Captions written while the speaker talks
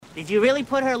Did you really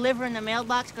put her liver in the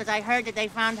mailbox? Because I heard that they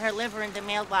found her liver in the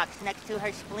mailbox next to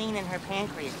her spleen and her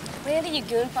pancreas. Randy, you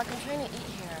goon, fucking trying to eat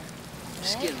here.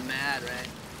 Just getting mad, right?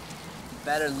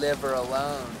 Better live her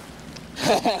alone.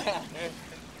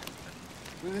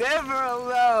 Live her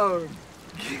alone.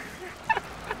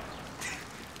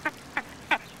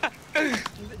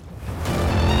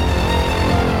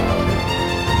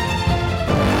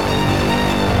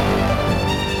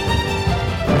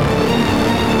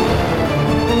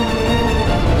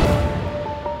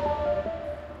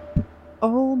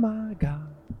 Oh my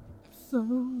God, so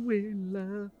in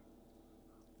love.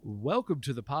 Welcome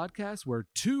to the podcast where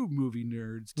two movie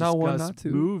nerds discuss Not one, not two.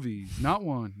 movies. Not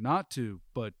one, not two,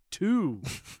 but two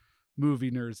movie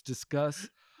nerds discuss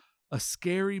a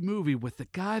scary movie with the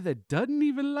guy that doesn't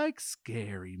even like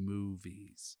scary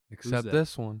movies. Except that?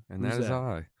 this one, and Who's that is that?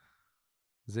 I,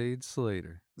 Zaid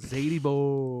Slater. Zadie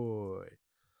boy.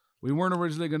 We weren't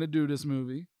originally going to do this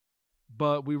movie,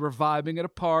 but we were vibing at a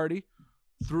party,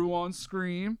 threw on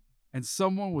Scream, and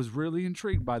someone was really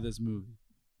intrigued by this movie.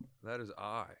 That is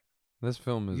I. This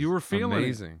film is You were feeling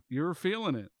amazing. it. You were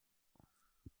feeling it.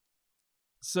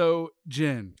 So,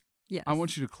 Jen, Yes. I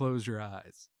want you to close your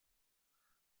eyes.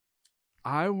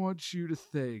 I want you to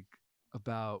think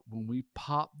about when we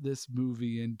pop this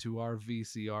movie into our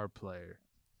VCR player.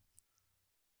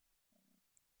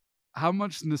 How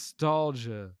much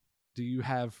nostalgia do you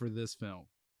have for this film?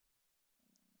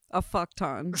 A fuck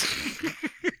ton.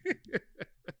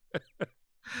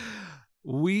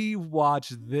 We watch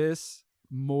this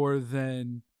more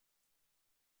than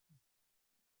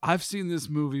I've seen this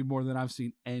movie more than I've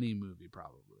seen any movie,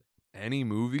 probably. Any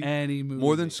movie? Any movie.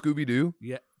 More than Scooby-Doo?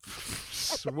 Yeah.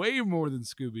 Way more than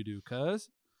Scooby-Doo, cuz.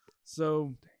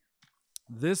 So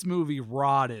this movie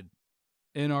rotted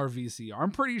in our VCR.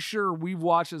 I'm pretty sure we've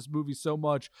watched this movie so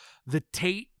much, the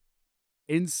tape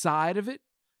inside of it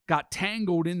got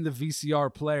tangled in the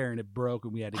VCR player and it broke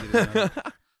and we had to get it done.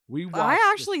 We watched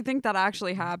I actually think that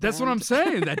actually happened. That's what I'm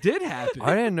saying. That did happen.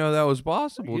 I didn't know that was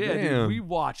possible. Yeah, Damn. dude, we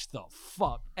watched the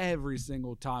fuck every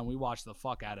single time. We watched the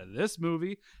fuck out of this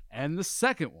movie and the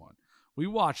second one. We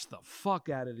watched the fuck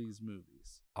out of these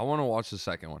movies. I want to watch the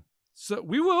second one. So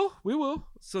we will.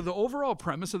 So the overall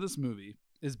premise of this movie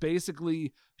is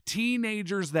basically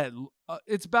teenagers that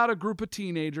it's about a group of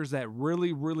teenagers that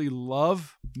really, really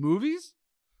love movies.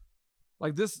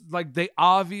 Like this, like they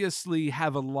obviously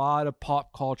have a lot of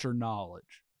pop culture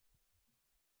knowledge.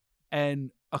 And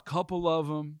a couple of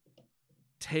them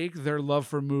take their love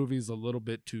for movies a little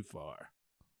bit too far.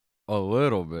 A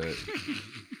little bit.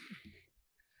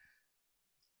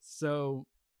 So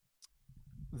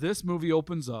this movie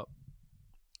opens up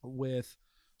with,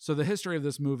 so the history of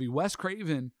this movie, Wes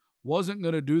Craven wasn't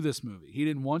going to do this movie. He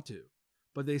didn't want to,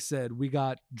 but they said, we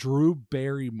got Drew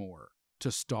Barrymore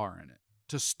to star in it,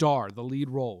 to star the lead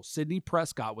role. Sidney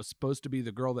Prescott was supposed to be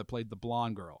the girl that played the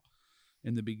blonde girl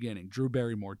in the beginning. Drew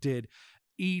Barrymore did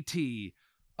E.T.,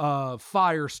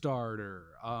 Firestarter,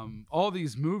 all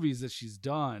these movies that she's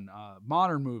done,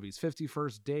 modern movies, 50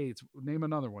 First Dates. Name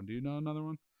another one. Do you know another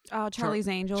one? Charlie's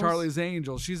Angels. Charlie's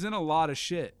Angels. She's in a lot of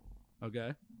shit.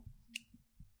 Okay.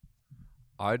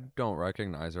 I don't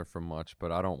recognize her from much,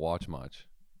 but I don't watch much.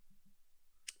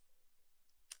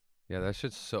 Yeah, that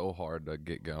shit's so hard to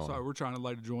get going. Sorry, we're trying to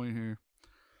light a joint here.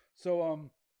 So,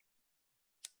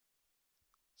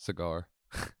 Cigar.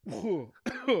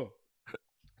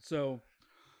 so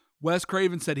Wes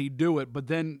Craven said he'd do it, but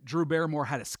then Drew Barrymore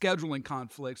had a scheduling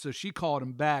conflict, so she called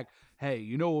him back. Hey,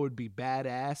 you know what would be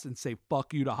badass and say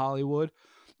fuck you to Hollywood?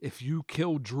 If you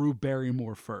kill Drew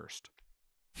Barrymore first.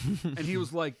 And he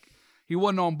was like, he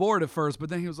wasn't on board at first, but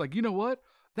then he was like, you know what?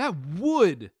 That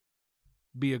would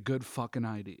be a good fucking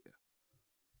idea.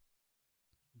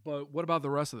 But what about the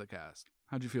rest of the cast?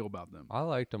 How'd you feel about them? I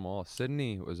liked them all.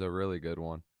 Sydney was a really good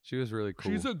one. She was really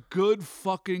cool. She's a good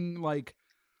fucking, like,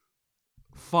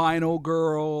 final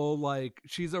girl. Like,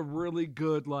 she's a really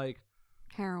good, like...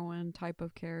 Heroine type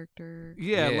of character.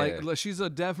 Yeah, Yeah. like, she's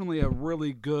definitely a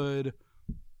really good...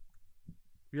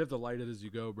 You have to light it as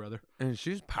you go, brother. And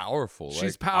she's powerful.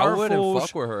 She's like, I powerful. wouldn't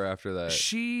fuck with her after that.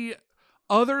 She...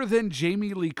 Other than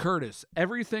Jamie Lee Curtis,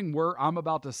 everything I'm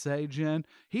about to say, Jen,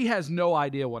 he has no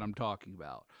idea what I'm talking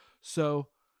about. So,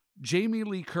 Jamie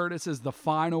Lee Curtis is the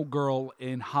final girl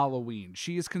in Halloween.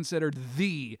 She is considered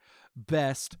the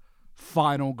best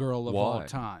final girl of all Why?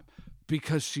 time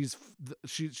because she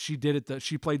did it.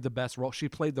 She played the best role. She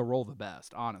played the role the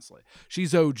best. Honestly,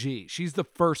 she's OG. She's the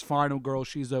first final girl.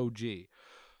 She's OG.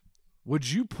 Would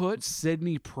you put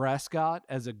Sidney Prescott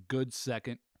as a good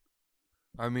second?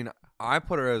 I mean, I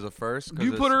put her as a first.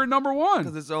 You put her at number because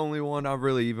one. it's the only one I've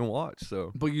really even watched.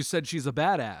 So But you said she's a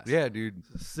badass. yeah, dude,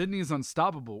 Sydney's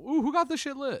unstoppable. Ooh, who got this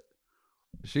shit lit?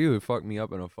 she would fuck me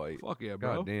up in a fight. Fuck yeah,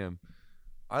 bro. God damn.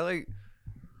 I like.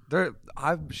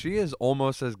 She is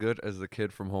almost as good as the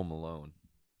kid from Home Alone.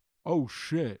 Oh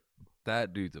shit.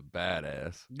 That dude's a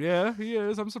badass. Yeah, he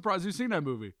is. I'm surprised you've seen that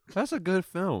movie. That's a good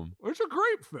film. It's a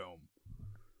great film.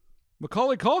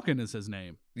 Macaulay Culkin is his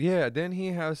name. Yeah, didn't he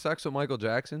have sex with Michael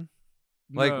Jackson?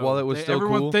 Like, while it was still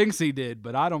everyone cool? thinks he did,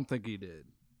 but I don't think he did.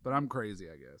 But I'm crazy,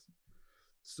 I guess.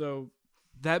 So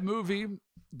that movie,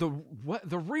 the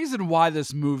reason why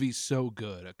this movie's so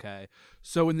good, okay?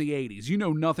 So in the 80s, you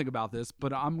know nothing about this,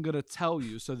 but I'm gonna tell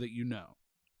you so that you know.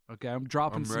 Okay, I'm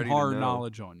dropping I'm some ready to hard know.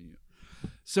 knowledge on you.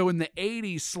 So in the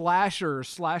 80s, slasher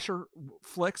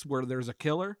flicks where there's a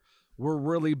killer were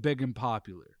really big and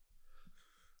popular.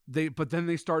 But then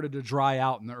they started to dry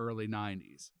out in the early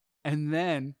 90s. And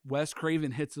then Wes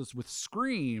Craven hits us with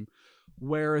Scream,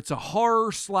 where it's a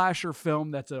horror slasher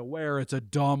film that's aware it's a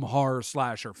dumb horror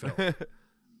slasher film.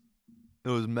 It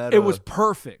was meta. It was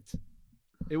perfect.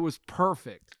 It was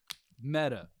perfect.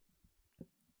 Meta.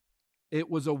 It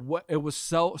was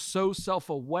so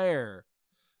self-aware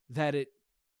that it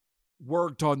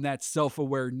worked on that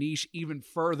self-aware niche even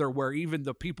further, where even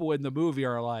the people in the movie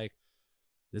are like,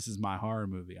 this is my horror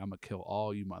movie. I'm gonna kill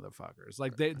all you motherfuckers.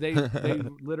 Like they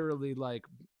literally like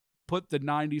put the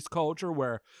 90s culture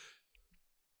where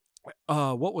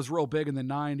what was real big in the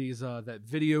 90s, that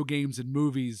video games and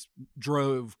movies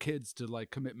drove kids to like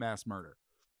commit mass murder.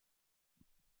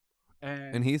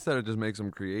 And he said it just makes him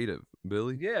creative,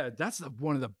 Billy. Yeah, that's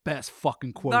one of the best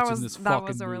fucking quotes in this fucking movie. That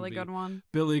was a really good one.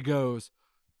 Billy goes,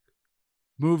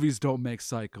 movies don't make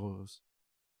psychos.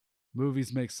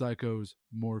 Movies make psychos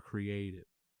more creative.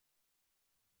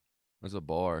 That's a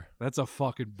bar. That's a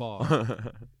fucking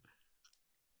bar.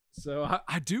 So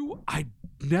I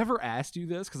never asked you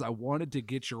this because I wanted to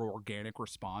get your organic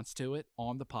response to it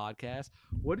on the podcast.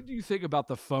 What did you think about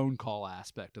the phone call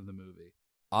aspect of the movie?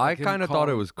 I Like him kind of thought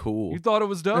it calling- was cool. You thought it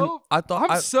was dope? I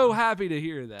thought I'm so happy to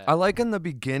hear that. I like in the have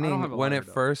beginning a when lighter it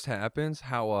though. first happens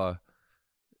how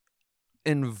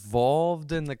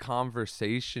involved in the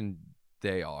conversation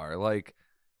they are. Like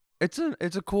it's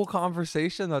a cool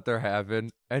conversation that they're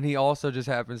having, and he also just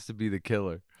happens to be the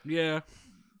killer. Yeah.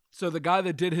 So the guy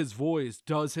that did his voice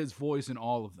does his voice in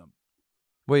all of them.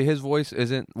 Wait, his voice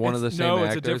isn't one of the same No,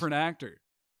 actors? it's a different actor.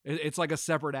 It's like a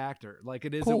separate actor. Like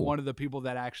it isn't Cool. one of the people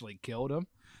that actually killed him.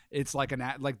 It's like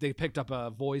like they picked up a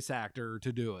voice actor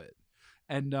to do it.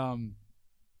 And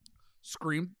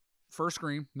first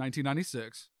Scream,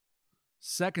 1996.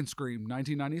 Second Scream,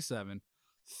 1997.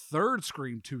 Third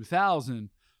Scream, 2000.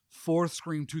 Fourth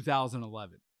Scream,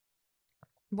 2011.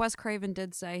 Wes Craven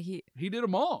did say He did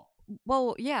them all.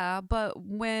 well, yeah, but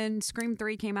when Scream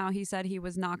 3 came out, he said he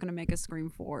was not going to make a Scream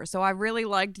 4. So I really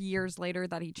liked years later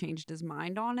that he changed his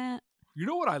mind on it. You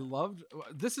know what I loved?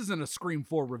 This isn't a Scream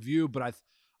 4 review, but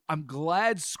I'm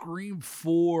glad Scream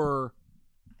 4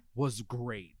 was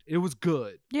great. It was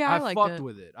good. Yeah, I liked fucked it.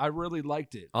 with it. I really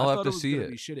liked it. I'll I have thought to it was see gonna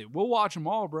it. Be shitty. We'll watch them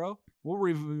all, bro. We'll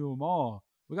review them all.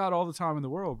 We got all the time in the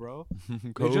world, bro.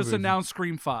 They just COVID. announced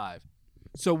Scream 5.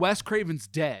 So Wes Craven's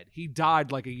dead. He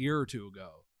died like a year or two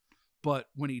ago. But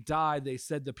when he died, they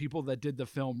said the people that did the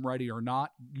film Ready or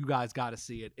Not, you guys got to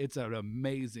see it. It's an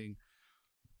amazing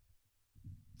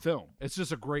film. It's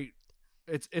just a great.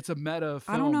 It's a meta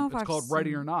film. I don't know if it's I've called Ready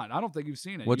seen or Not. I don't think you've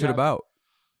seen it. What's You it have- about?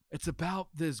 It's about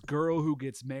this girl who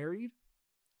gets married,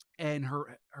 and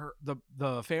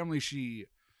the family she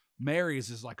marries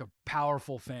is like a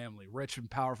powerful family, rich and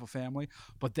powerful family,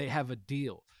 but they have a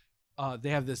deal. They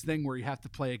have this thing where you have to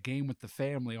play a game with the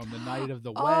family on the night of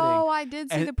the wedding. Oh, I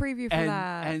did see And- the preview for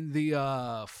that. And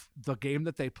the game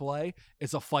that they play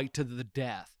is a fight to the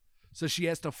death. So she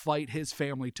has to fight his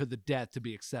family to the death to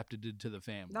be accepted into the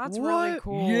family. That's really What?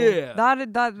 cool. Yeah.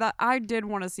 That I did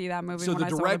want to see that movie. So when the I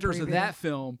saw directors of preview. that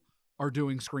film are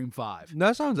doing Scream 5.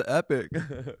 That sounds epic.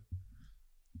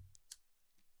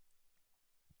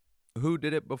 Who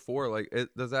did it before? Like,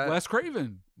 does that? Wes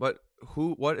Craven. But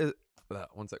who? What is?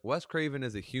 One sec. Wes Craven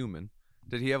is a human.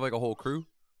 Did he have like a whole crew?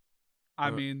 I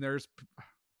mean, there's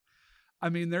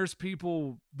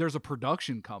people. There's a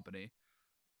production company,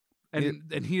 and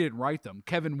he didn't write them.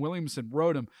 Kevin Williamson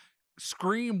wrote them.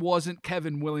 Scream wasn't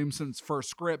Kevin Williamson's first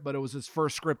script, but it was his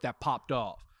first script that popped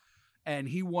off, and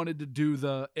he wanted to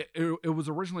do it was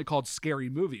originally called Scary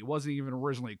Movie. It wasn't even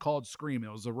originally called Scream.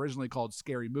 It was originally called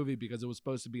Scary Movie because it was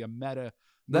supposed to be a meta.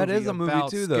 That is a movie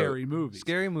about too, though. Scary movies.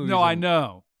 Scary movies. No, I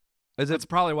know. Is That's it?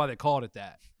 probably why they called it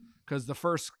that. Because the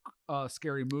first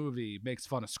Scary Movie makes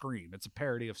fun of Scream. It's a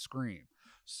parody of Scream.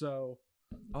 So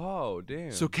Oh,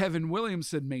 damn. So Kevin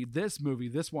Williamson made this movie.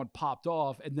 This one popped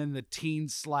off, and then the teen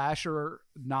slasher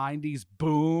 90s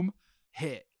boom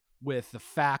hit with The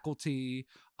Faculty.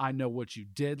 I Know What You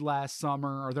Did Last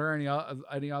Summer. Are there any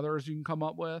others you can come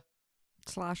up with?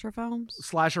 Slasher films.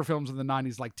 Slasher films in the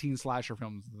 90s, like teen slasher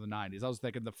films in the 90s. I was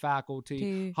thinking The Faculty,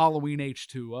 T. Halloween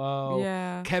H2O.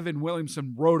 Yeah. Kevin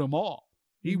Williamson wrote them all.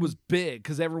 He Mhm. was big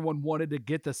because everyone wanted to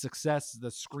get the success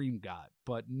that Scream got,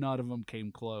 but none of them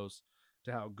came close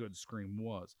to how good Scream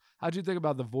was. How'd you think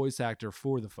about the voice actor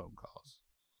for the phone calls?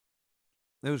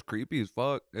 It was creepy as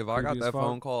fuck. If I got Creepy as that fuck?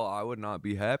 phone call, I would not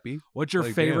be happy. What's your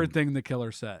Like, favorite damn. thing the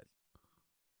killer said?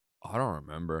 I don't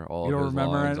remember all You of don't his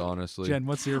remember lines, it? honestly. Jen,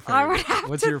 what's your I favorite? would have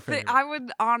What's to your favorite? I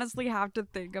would honestly have to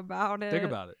think about it. Think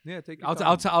about it. Yeah, take your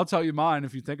I'll time. tell you mine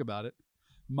if you think about it.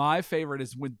 My favorite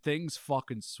is when things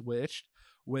fucking switched.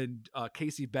 When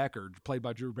Casey Becker, played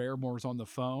by Drew Barrymore, is on the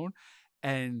phone,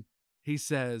 and she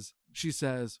says,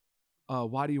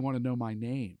 "Why do you want to know my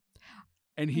name?"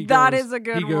 And That goes, is a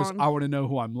good He goes, one. "I want to know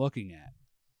who I'm looking at."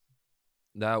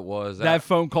 That That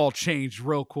phone call changed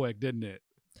real quick, didn't it?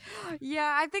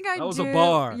 Yeah, I think I That was a do.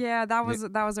 bar. Yeah, that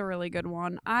was a really good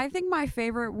one. I think my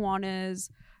favorite one is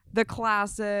the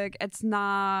classic. It's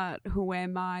not who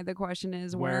am I? The question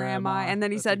is where am I? And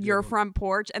then he That's a said good your one. front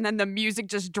porch, and then the music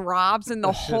just drops and the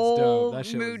That shit's dope. whole That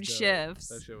shit was mood dope. shifts.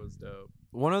 That shit was dope.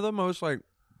 one of the most like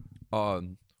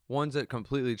ones that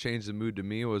completely changed the mood to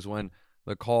me was when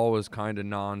the call was kind of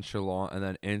nonchalant, and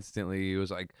then instantly he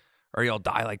was like, "Or you'll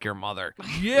die like your mother."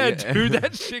 Yeah, Yeah. dude,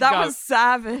 that shit That got was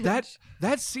savage.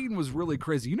 That scene was really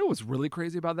crazy. You know what's really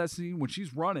crazy about that scene? When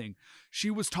she's running, she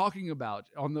was talking about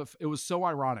it was so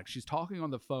ironic. She's talking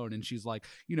on the phone and she's like,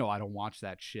 I don't watch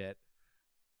that shit.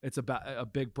 It's about a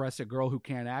big-breasted girl who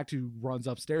can't act who runs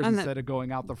upstairs And instead of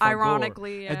going out the front door.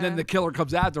 Ironically, And then yeah. the killer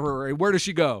comes after her. And where does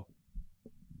she go?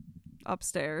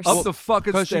 Upstairs. Up the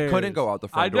fucking Because stairs. she couldn't go out the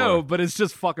front I know, door. but it's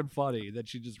just fucking funny that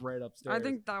she just ran upstairs. I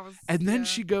think that was. And then yeah.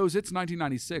 she goes, it's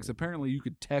 1996. Apparently you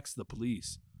could text the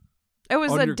police. It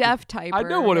was on a your- deaf typer. I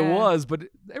know what it yeah. was, but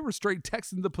they were straight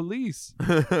texting the police.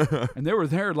 And they were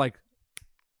there like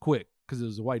quick because it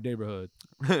was a white neighborhood.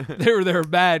 They were there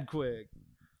mad quick.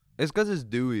 It's because it's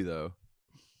Dewey though.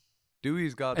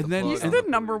 Dewey's got. And the then- plug He's on the the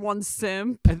number police. one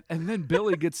simp. And then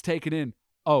Billy gets taken in.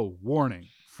 Oh, warning.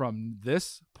 From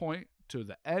this point to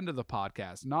the end of the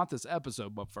podcast, not this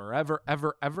episode, but forever,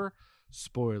 ever, ever,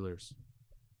 spoilers.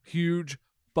 Huge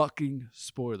fucking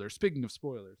spoilers. Speaking of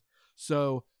spoilers.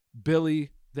 So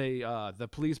Billy, the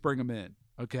police bring him in,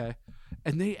 okay?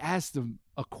 And they asked him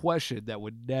a question that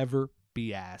would never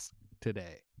be asked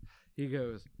today. He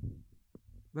goes,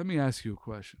 "Let me ask you a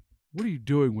question. What are you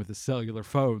doing with a cellular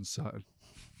phone, son?"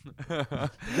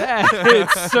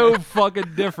 It's so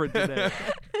fucking different today.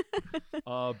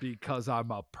 Because I'm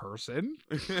a person.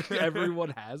 Everyone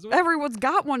has one. Everyone's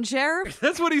got one, Sheriff.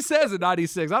 That's what he says in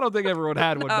 96. I don't think everyone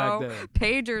had one back No, then.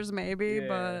 pagers maybe, Yeah.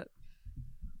 but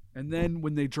And then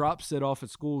when they drop Sid off at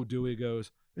school, Dewey goes,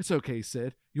 "It's okay,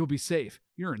 Sid. You'll be safe.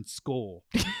 You're in school."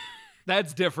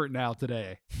 That's different now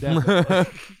today. Definitely.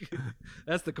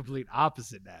 That's the complete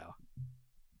opposite now.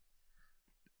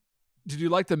 Did you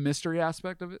like the mystery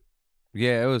aspect of it?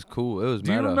 Yeah, it was cool. It was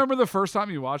Do you meta. remember the first time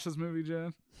you watched this movie,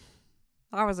 Jen?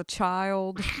 I was a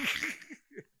child.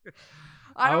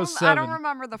 I I was don't. I don't 7.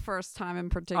 remember the first time in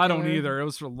particular. I don't either. It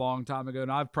was a long time ago,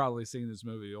 and I've probably seen this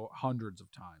movie hundreds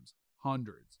of times.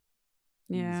 Hundreds.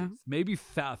 Yeah. Jesus. Maybe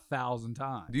 1,000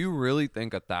 times. Do you really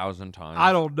think 1,000 times?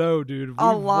 I don't know, dude. We've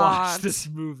A watched lot. this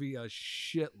movie a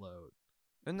shitload.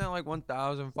 Isn't that like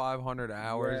 1,500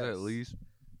 hours Yes. at least?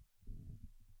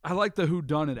 I like the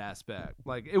whodunit aspect.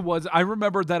 Like it was. I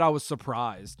remember that I was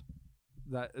surprised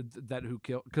that who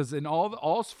killed, because in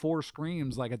all 4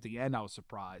 screams, like at the end, I was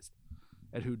surprised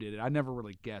at who did it. I never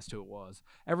really guessed who it was.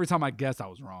 Every time I guessed, I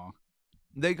was wrong.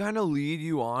 They kind of lead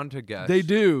you on to guess. They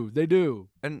do. They do.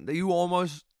 And you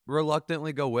almost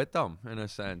reluctantly go with them in a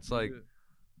sense. Like,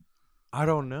 I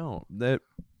don't know. That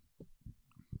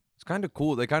it's kind of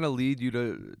cool. They kind of lead you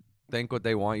to think what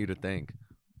they want you to think.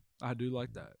 I do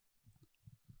like that.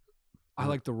 I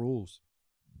like the rules.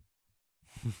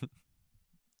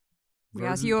 We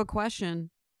ask you a question.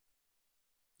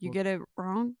 You get it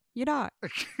wrong, you die.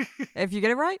 If you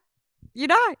get it right, you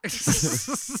die.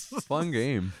 Fun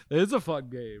game. It's a fun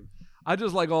game. I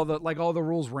just like all the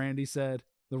rules Randy said.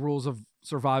 The rules of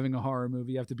surviving a horror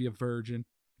movie. You have to be a virgin.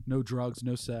 No drugs,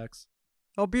 no sex.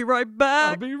 I'll be right I'll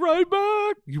back. be right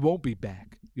back. You won't be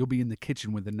back. You'll be in the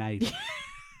kitchen with a knife.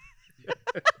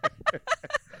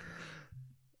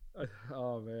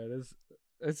 Oh man,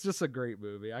 it's just a great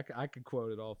movie. I could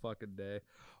quote it all fucking day.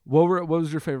 What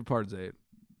was your favorite part, Zayd?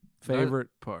 Favorite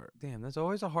part. Damn, that's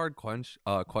always a hard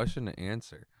question to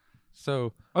answer.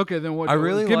 So Okay, then what? I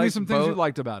really give me liked some things you both-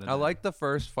 liked about it. I then. like the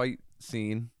first fight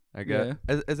scene. I guess.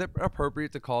 Is it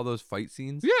appropriate to call those fight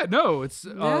scenes? Yeah, no, it's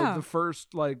Yeah. the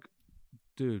first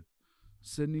dude.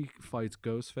 Sydney fights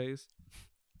Ghostface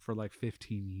for like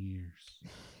 15 years.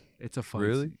 It's a fight.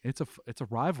 Really? scene. It's a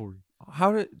rivalry.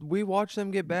 How did we watch them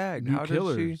get bagged? New How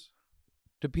killers, did she?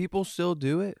 Do people still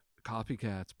do it?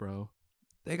 copycats, bro.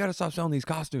 They gotta stop selling these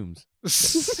costumes.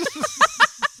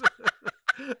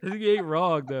 He ain't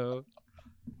wrong though.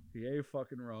 He ain't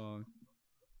fucking wrong.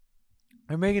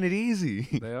 They're making it easy.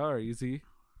 They are easy.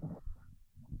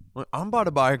 I'm about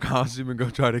to buy a costume and go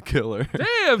try to kill her.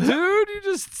 Damn, dude, you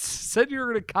just said you were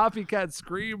gonna copycat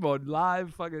Scream on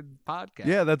live fucking podcast.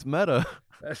 Yeah, that's meta.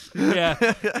 Yeah.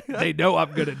 They know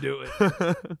I'm gonna do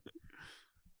it.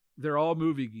 They're all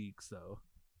movie geeks though.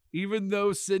 Even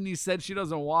though Sydney said she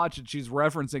doesn't watch it, she's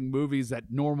referencing movies that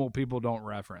normal people don't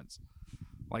reference.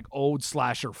 Like old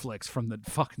slasher flicks from the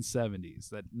fucking 70s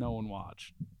that no one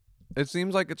watched. It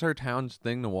seems like it's her town's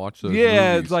thing to watch those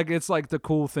Yeah, movies. it's like the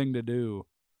cool thing to do.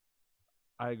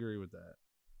 I agree with that.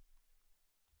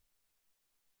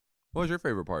 What was your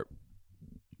favorite part?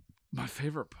 My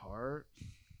favorite part?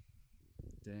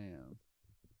 Damn.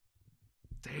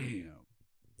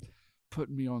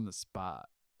 Putting me on the spot.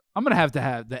 I'm going to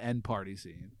have the end party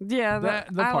scene. Yeah, The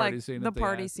I party like scene the that they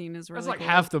party had. scene is really That's like cool.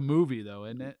 half the movie though,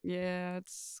 isn't it? Yeah,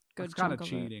 it's good. It's kind of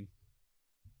chunk of it. cheating.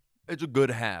 It's a good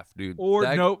half, dude. Or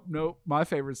That- nope. My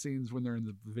favorite scene's when they're in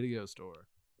the video store.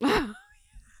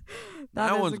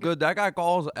 That is one's a good. That guy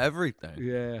calls everything.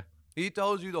 Yeah. He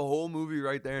tells you the whole movie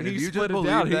right there. And He if you just split it believe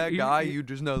down. that He- guy, he- you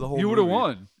just know the whole You movie. would have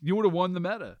won. You would have won the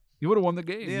meta. You would have won the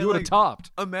game. Yeah, You would have like-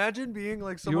 topped. Imagine being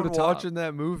like You would've someone topped. watching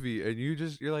that movie and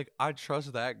you're like, I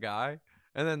trust that guy.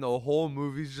 And then the whole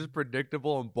movie's just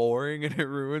predictable and boring and it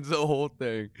ruins the whole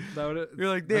thing. You're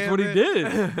like, That's damn what he it."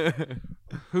 did.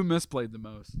 Who misplayed the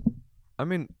most? I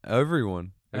mean,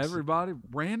 everyone. Everybody.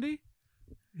 Randy?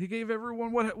 He gave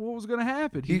everyone what was going to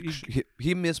happen. He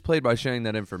misplayed by sharing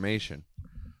that information.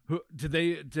 Did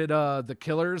the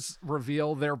killers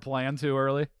reveal their plan too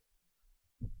early?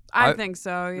 I I- think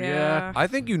so. Yeah. Yeah. I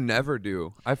think you never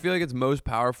do. I feel like it's most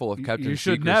powerful if kept You in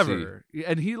should secrecy. never.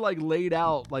 And he laid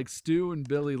out, Stu and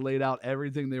Billy laid out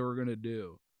everything they were going to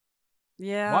do.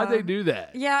 Yeah. Why'd they do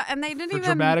that? Yeah, and they didn't For even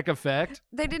dramatic effect?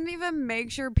 They didn't even make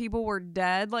sure people were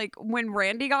dead. Like when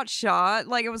Randy got shot,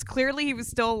 like it was clearly he was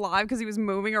still alive because he was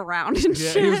moving around and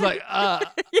Yeah, shit. he was like,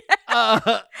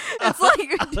 It's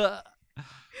like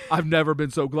I've never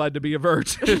been so glad to be a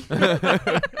virgin.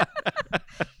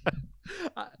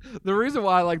 The reason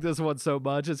why I like this one so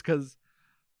much is because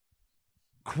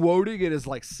quoting it is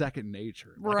like second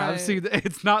nature. Like I've Right. seen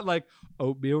it's not like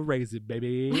oatmeal raisin,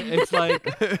 baby. It's like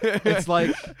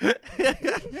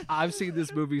I've seen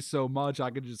this movie so much I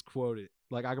could just quote it.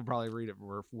 Like I could probably read it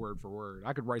word for word.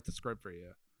 I could write the script for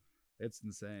you. It's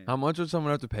insane. How much would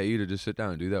someone have to pay you to just sit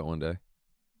down and do that one day?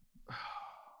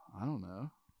 I don't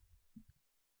know.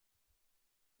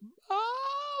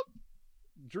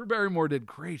 Drew Barrymore did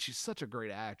great. She's such a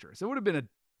great actress. It would have been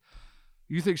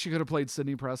You think she could have played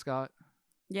Sidney Prescott?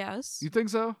 yes. You think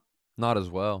so? Not as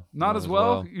well. Not as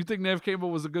well. You think Neve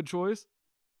Campbell was a good choice?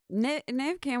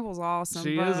 Neve Campbell's awesome.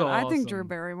 She but is I think Drew awesome.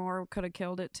 Barrymore could have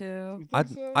killed it too. I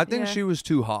think Yeah. she was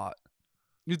too hot.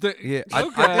 You think? Yeah,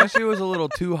 Okay. I think she was a little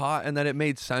too hot, and then it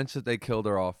made sense that they killed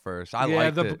her off first. I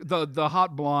liked it. the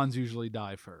hot blondes usually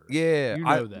die first. Yeah, You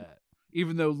know that.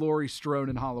 Even though Laurie Strode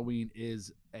in Halloween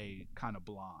is a kind of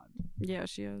blonde. Yeah,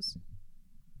 she is.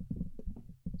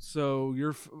 So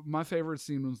my favorite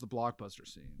scene was the Blockbuster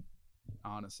scene,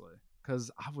 honestly,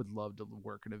 because I would love to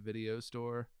work in a video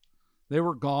store. They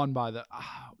were gone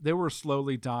they were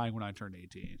slowly dying when I turned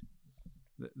 18.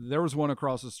 There was one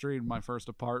across the street in my first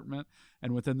apartment,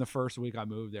 and within the first week I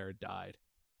moved there, it died.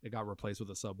 It got replaced with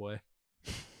a Subway.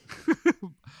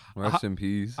 Rest in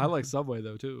peace. I like Subway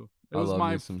though too. It I was love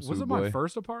my me some was it my Subway.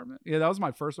 first apartment? Yeah, that was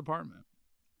my first apartment.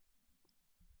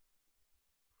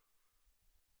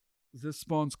 This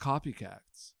spawns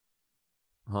copycats.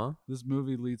 Huh? This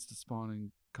movie leads to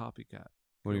spawning copycat.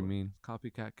 What do you killers. mean?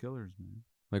 Copycat killers, man.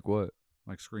 Like what?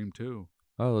 Like Scream 2.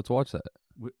 Oh, let's watch that.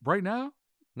 Right now?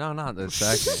 No, not this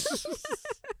second.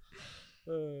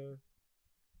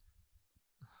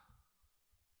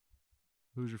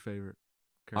 Who's your favorite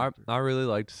I character? really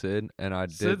liked Sid, and I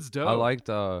did. Sid's dope.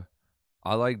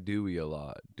 I like Dewey a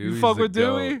lot. You Dewey's fuck the with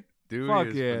goat. Dewey? Dewey Fuck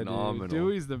is yeah, phenomenal. dude.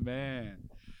 Dewey's the man.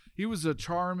 He was a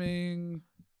charming,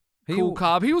 He cool w-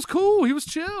 cop. He was cool. He was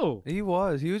chill. He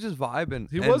was just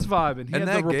vibing. He And was vibing. He and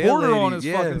had the that gay reporter lady, on his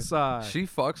yeah, fucking side. She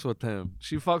fucks with him.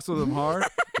 She fucks with him hard.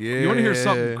 Yeah. You want to hear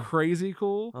something crazy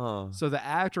cool? Oh. So the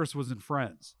actress was in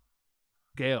Friends.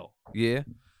 Gail. Yeah.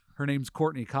 Her name's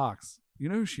Courtney Cox. You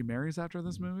know who she marries after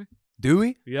this movie?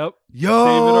 Dewey? Yep. Yo.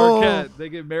 David Arquette. They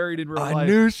get married in real I life.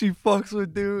 knew she fucks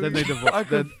with Dewey. Then they divorced. I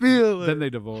could feel it. Then they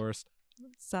divorced.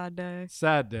 Sad day.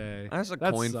 Sad day. That's a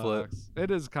That coin flip. sucks.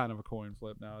 It is kind of a coin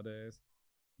flip nowadays.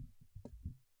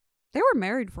 They were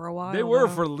married for a while. They were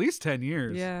though. for at least 10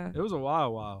 years. Yeah. It was a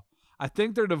while. I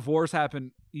think their divorce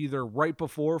happened either right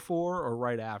before 4 or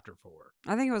right after 4.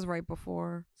 I think it was right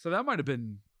before. So that might have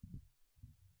been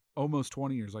almost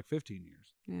 20 years, like 15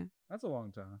 years. Yeah. That's a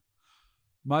long time.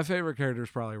 My favorite character is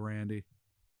probably Randy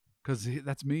because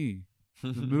that's me,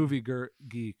 the movie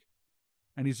geek.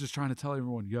 And he's just trying to tell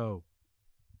everyone, yo,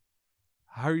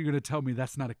 how are you going to tell me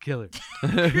that's not a killer?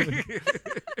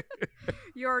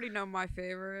 You already know my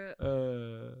favorite.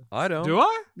 I don't. Do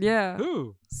I? Yeah.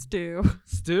 Who? Stu.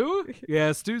 Stu?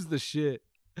 Yeah, Stu's the shit.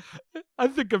 I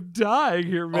think I'm dying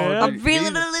here, man. I'm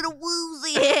feeling he's- a little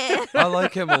woozy here. I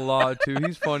like him a lot too.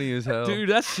 He's funny as hell. Dude,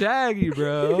 that's Shaggy,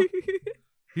 bro.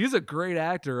 He's a great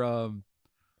actor.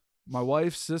 My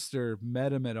wife's sister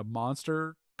met him at a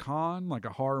monster con, like a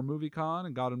horror movie con,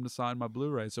 and got him to sign my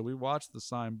Blu-ray. So we watched the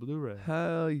signed Blu-ray.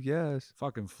 Hell yes.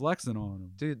 Fucking flexing on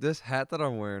him. Dude, this hat that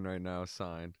I'm wearing right now is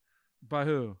signed. By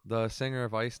who? The singer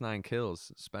of Ice Nine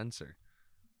Kills, Spencer.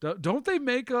 Don't they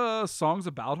make songs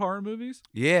about horror movies?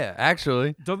 Yeah,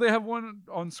 actually. Don't they have one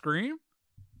on Scream?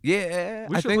 Yeah,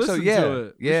 We I should think so. listen Yeah, to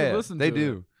it. We should yeah, listen they to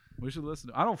do. We should listen.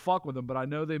 I don't fuck with them, but I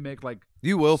know they make like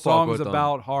You will fuck songs with them.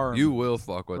 about horror. You movies. will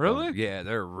fuck with Really? them. Yeah,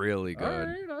 they're really All good.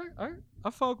 right, I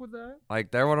fuck with that. Like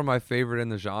they're one of my favorite in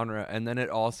the genre, and then it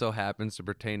also happens to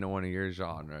pertain to one of your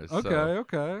genres. Okay, so.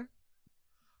 okay.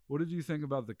 What did you think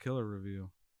about the killer review?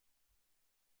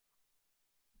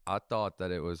 I thought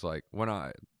that it was like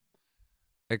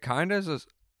it kind of is.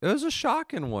 It was a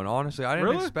shocking one, honestly. I didn't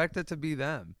Really? expect it to be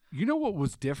them. You know what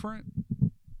was different?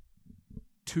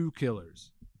 2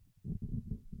 killers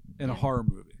in a horror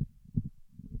movie.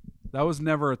 That was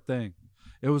never a thing.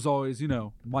 It was always,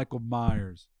 Michael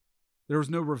Myers. There was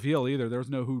no reveal either. There was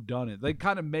no whodunit. They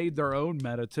kind of made their own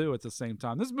meta too at the same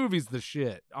time. This movie's the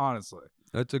shit, honestly.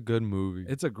 That's a good movie.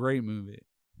 It's a great movie.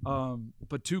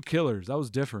 But 2 killers, that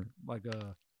was different. Like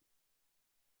a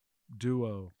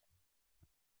duo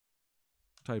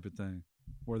type of thing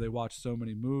where they watched so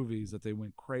many movies that they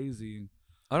went crazy.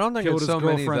 I don't think killed it's his so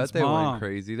many that girlfriend's they mom. went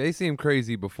crazy. They seemed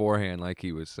crazy beforehand, like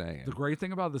he was saying. The great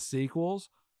thing about the sequels,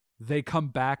 they come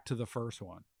back to the first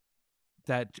one.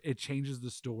 That it changes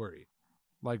the story.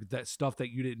 Like that stuff that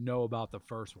you didn't know about the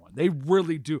first one. They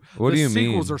really do. What the do you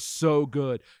sequels mean? are so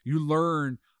good. You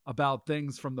learn about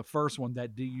things from the first one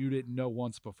that you didn't know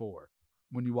once before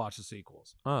when you watch the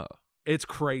sequels. Oh. It's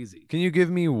crazy. Can you give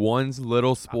me one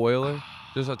little spoiler?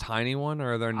 Just a tiny one,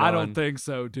 or are there none? I don't think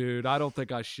so, dude. I don't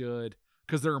think I should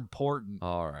because they're important.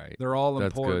 All right. They're all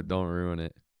That's important. good. Don't ruin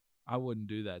it. I wouldn't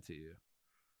do that to you.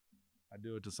 I'd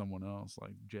do it to someone else,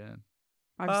 like Jen.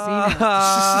 I've seen it.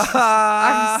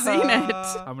 I've seen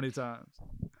it. How many times?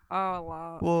 Oh, a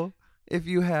lot. Well, if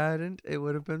you hadn't, it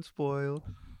would have been spoiled.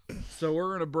 So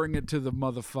we're gonna bring it to the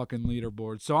motherfucking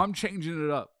leaderboard. So I'm changing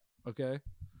it up, okay?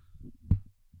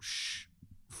 Shh.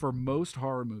 For most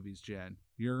horror movies, Jen,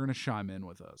 you're gonna chime in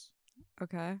with us,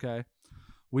 Okay. okay?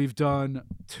 We've done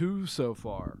 2 so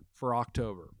far for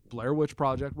October. Blair Witch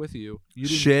Project with you. You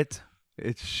didn't. Shit.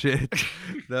 It's shit.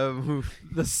 That movie.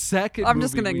 The second. I'm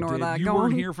just movie gonna we ignore did, that. You Go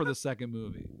weren't on. here for the second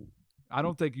movie. I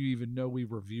don't think you even know we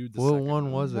reviewed the What second. one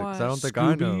movie. was it? 'Cause I don't think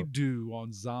I know. Scooby-Doo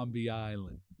on Zombie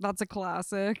Island. That's a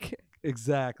classic.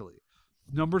 Exactly.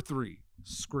 Number 3,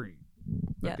 Scream.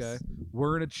 Yes. Okay.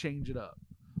 We're going to change it up.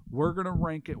 We're going to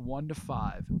rank it 1 to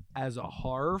 5 as a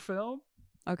horror film,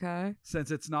 Okay.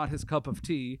 since it's not his cup of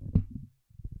tea,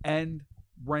 and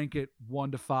rank it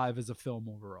 1 to 5 as a film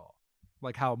overall.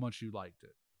 Like how much you liked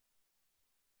it.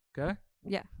 Okay?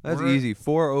 Yeah. That's We're- easy.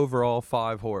 4 overall,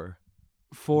 5 horror.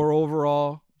 4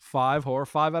 overall, 5 horror.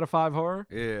 5 out of 5 horror?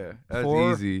 Yeah, that's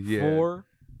 4, easy. Yeah. 4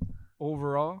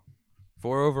 overall.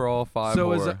 4 overall, 5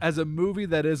 So horror. as a movie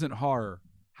that isn't horror,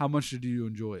 how much did you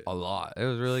enjoy it? A lot. It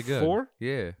was really good. 4?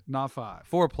 Yeah. Not 5.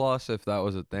 4 plus if that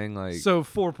was a thing. Like, So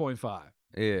 4.5.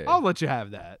 yeah. I'll let you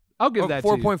have that. I'll give that to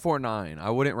you. 4.49. I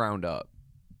wouldn't round up.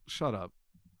 Shut up.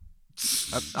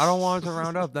 I don't want it to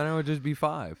round up. Then it would just be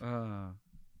 5.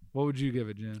 What would you give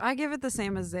it, Jen? I give it the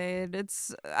same as Zayd.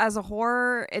 It's as a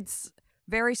horror, it's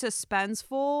very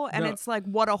suspenseful, and No. it's like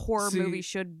what a horror See, movie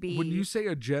should be. When you say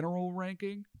a general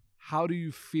ranking, how do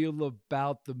you feel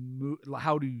about the movie?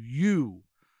 How do you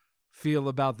feel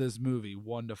about this movie,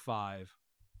 1 to 5,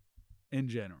 in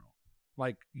general?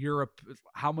 Like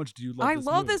how much do you love? I this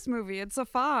love movie? this movie. It's a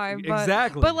 5. But,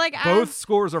 Exactly. But like both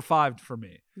scores are 5 for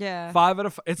me. Yeah. 5 out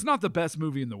of 5. It's not the best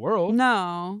movie in the world.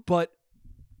 No. But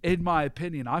in my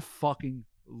opinion, I fucking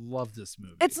love this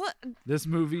movie. This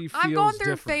movie feels I've gone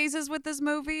through different. phases with this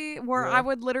movie where Yeah. I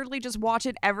would literally just watch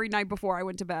it every night before I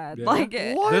went to bed. Yeah. Like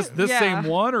This yeah. same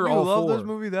one or You all love 4? this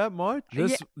movie that much?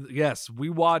 Yes, we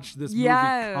watch this movie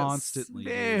Yes. constantly.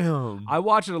 dude. Damn. I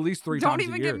watch it at least 3 Don't times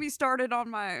even a year. get me started on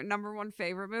my number 1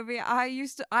 favorite movie. I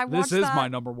watched This is that. my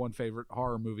number 1 favorite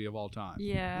horror movie of all time.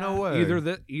 Yeah. No way.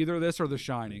 Either this or The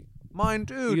Shining. Mine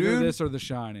too, Either dude. this or The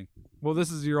Shining. Well,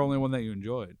 this is your only one that you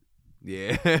enjoyed.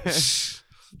 Yeah.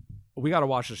 We got to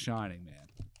watch The Shining, man.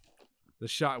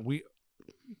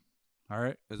 All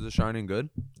right. Is The Shining good?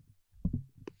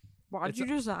 Why'd you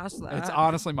just ask that? It's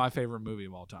honestly my favorite movie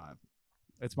of all time.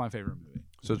 It's my favorite movie.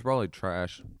 So it's probably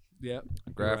trash. Yep.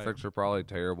 Graphics are probably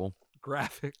terrible.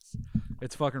 Graphics.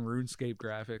 It's fucking RuneScape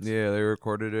graphics. Yeah, they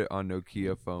recorded it on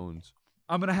Nokia phones.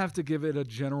 I'm going to have to give it a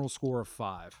general score of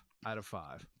 5 out of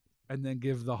 5. And then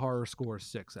give the horror score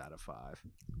 6 out of 5.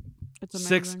 It's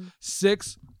amazing.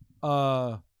 Six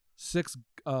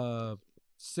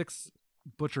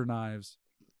butcher knives,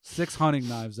 6 hunting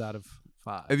knives out of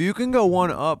 5. If you can go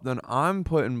 1 up, then I'm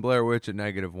putting Blair Witch at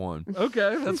 -1.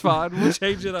 Okay, that's fine. We'll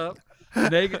change it up.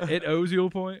 It owes you a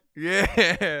point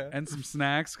Yeah. and some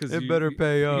snacks because It better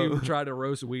pay You up. tried to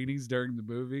roast weenies during the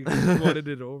movie. 'Cause you wanted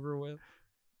it over with.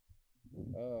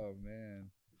 Oh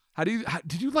man,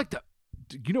 did you like the?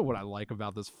 You know what I like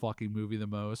about this fucking movie the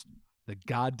most? The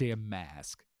goddamn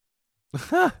mask.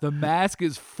 The mask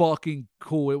is fucking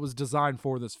cool. It was designed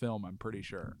for this film, I'm pretty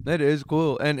sure. That is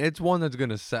cool. And it's one that's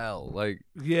going to sell. Like,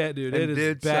 Yeah, dude, And it is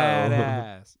did so.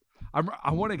 badass.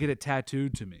 I want to get it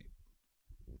tattooed to me.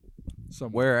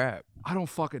 Somewhere. where at? I don't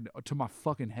fucking to my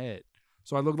fucking head,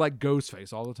 so I look like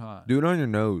Ghostface all the time. Do it on your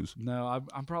nose. No,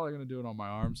 I'm probably gonna do it on my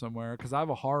arm somewhere because I have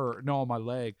on my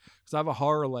leg because I have a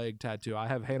horror leg tattoo. I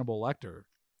have Hannibal Lecter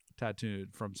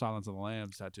tattooed from Silence of the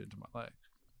Lambs tattooed to my leg.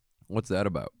 What's that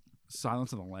about?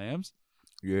 Silence of the Lambs.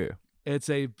 Yeah. It's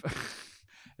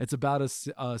about a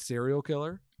serial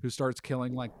killer who starts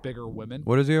killing like bigger women.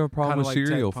 What does he have a problem Kinda with like Ted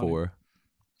cereal Bundy. for?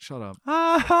 Shut up.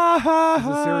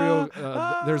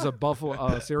 There's There's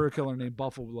a serial killer named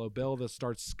Buffalo Bill that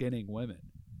starts skinning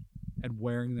women and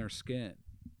wearing their skin.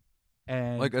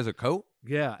 And like as a coat?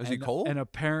 yeah, is he cold? And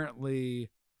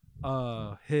apparently,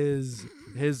 his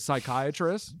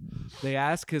psychiatrist, they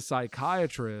ask his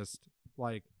psychiatrist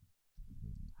like,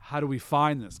 how do we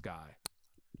find this guy?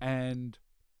 And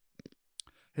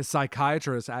his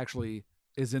psychiatrist actually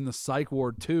is in the psych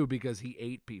ward too because he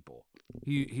ate people.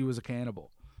 He was a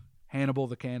cannibal. Hannibal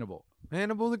the cannibal.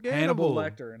 Hannibal the cannibal. Hannibal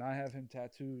Lecter, and I have him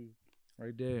tattooed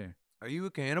right there. Are you a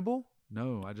cannibal?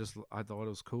 No, I thought it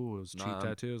was cool. It was cheap Nah,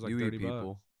 tattoo. It was like you eat $30.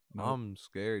 people. Nope. I'm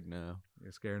scared now.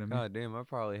 You're scared of me? God damn, I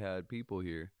probably had people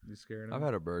here. You scared of I've me?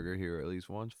 had a burger here at least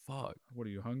once. Fuck. What are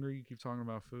you hungry? You keep talking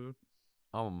about food.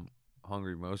 I'm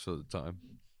hungry most of the time.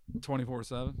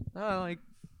 24/7. Like,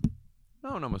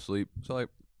 no, when I'm asleep. So like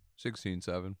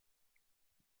 16-7.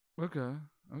 Okay.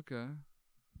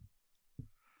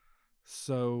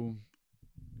 So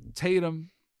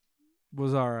Tatum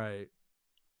was all right.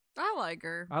 I like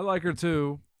her. I like her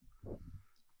too.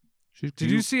 She's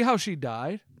Did you see how she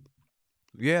died?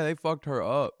 Yeah, they fucked her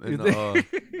up in the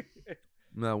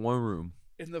in that one room.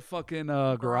 In the fucking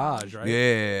garage, right?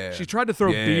 Yeah. She tried to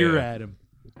throw Yeah. beer at him.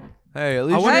 Hey, at I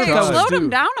least wonder she if Hey, that was tried. slowed Stu. him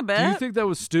down a bit. Do you think that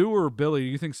was Stu or Billy? Do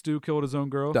you think Stu killed his own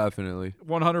girl? Definitely.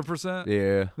 100%?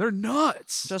 Yeah. They're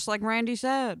nuts. Just like Randy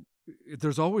said.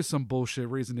 There's always some bullshit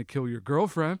reason to kill your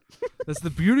girlfriend. That's the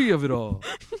beauty of it all.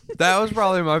 That was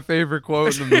probably my favorite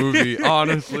quote in the movie.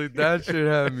 Honestly, that shit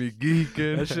had me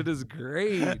geeking. That shit is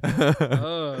great.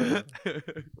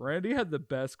 Randy had the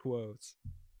best quotes.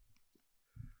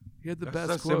 He had the That's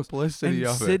best the quotes. simplicity And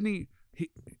of it. Sydney,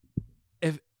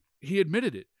 if he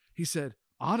admitted it, he said,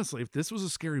 honestly, if this was a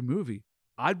scary movie,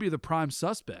 I'd be the prime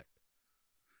suspect.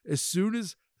 As soon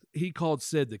as he called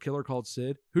Sid, the killer called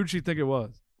Sid, who'd she think it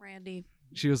was? Randy.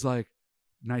 She was like,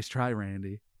 nice try,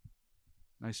 Randy.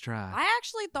 Nice try. I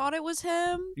actually thought it was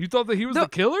him. You thought that he was the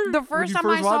killer? The when first you time I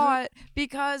watched saw it,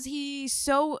 because he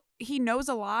knows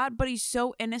a lot, but he's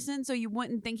so innocent, so you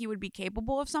wouldn't think he would be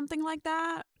capable of something like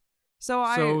that. So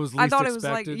So it was I least thought it was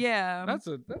like, expected? yeah. That's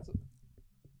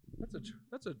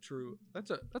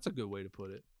a good way to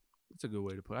put it. That's a good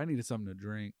way to put it. I needed something to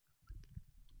drink.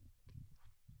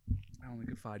 I only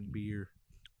could find beer.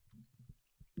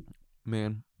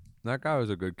 Man, that guy was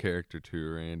a good character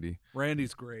too, Randy.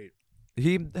 Randy's great.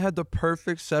 He had the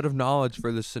perfect set of knowledge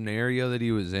for the scenario that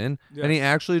he was in, Yes. and he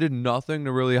actually did nothing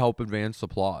to really help advance the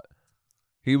plot.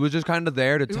 He was just kind of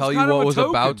there to was tell you kind of what a was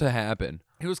about token. to happen.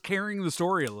 He was carrying the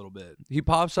story a little bit. He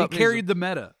pops He up. and he's- carried the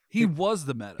meta. He was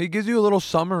the meta. He gives you a little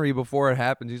summary before it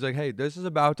happens. He's like, "Hey, this is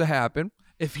about to happen."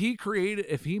 If he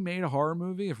made a horror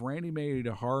movie, if Randy made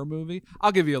a horror movie,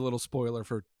 I'll give you a little spoiler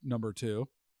for number 2.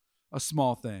 A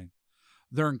small thing.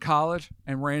 They're in college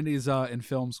and Randy's in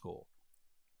film school.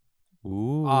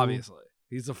 Ooh. Obviously.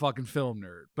 He's a fucking film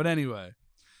nerd. But anyway,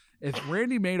 if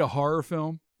Randy made a horror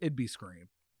film, it'd be Scream.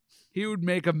 He would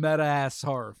make a meta-ass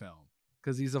horror film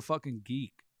because he's a fucking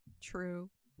geek. True.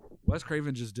 Wes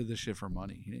Craven just did this shit for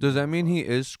money. He didn't Does give a that mean fuck. he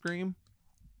is Scream?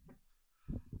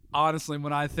 Honestly,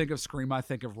 when I think of Scream, I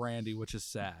think of Randy, which is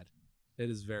sad. It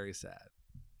is very sad.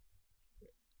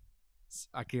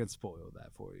 I can't spoil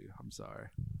that for you. I'm sorry.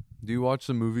 Do you watch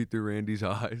the movie through Randy's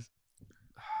eyes?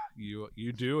 You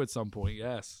do at some point,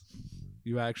 yes.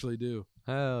 You actually do.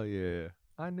 Hell yeah.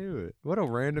 I knew it. What a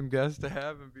random guess to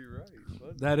have and be right.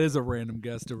 That is a random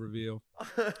guess to reveal.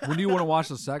 When do you want to watch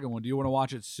the second one? Do you want to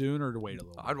watch it soon or to wait a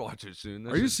little bit? I'd watch it soon.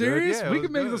 This Are you is good. serious? Yeah, it We was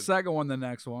can make the good. second one the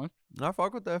next one. I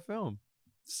fuck with that film.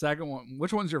 Second one.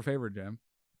 Which one's your favorite, Jim?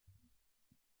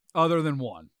 Other than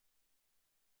 1.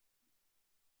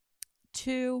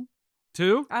 2.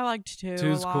 2? I liked 2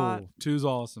 Two's a lot. cool. 2's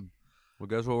awesome. Well,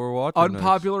 guess what we're watching next?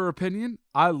 Unpopular opinion,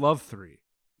 I love 3.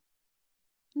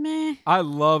 Meh. I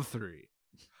love 3.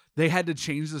 They had to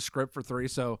change the script for 3.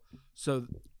 So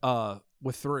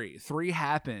with 3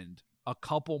 happened a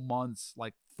couple months,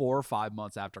 like 4 or 5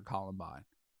 months after Columbine.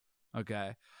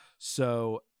 Okay.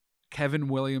 So Kevin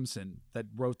Williamson, that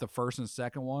wrote the first and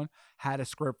second one, had a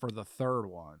script for the third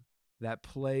one that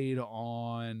played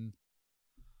on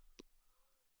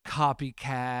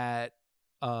copycat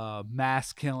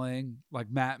mass killing, like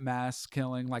mass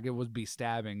killing, like it would be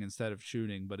stabbing instead of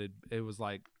shooting, but it was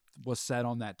like was set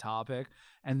on that topic,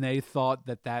 and they thought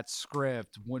that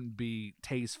script wouldn't be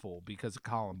tasteful because of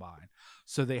Columbine,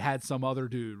 so they had some other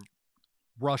dude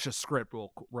rush a script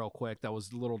real quick that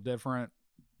was a little different,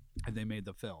 and they made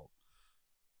the film.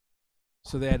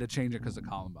 So they had to change it because of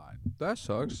Columbine. That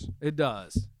sucks. It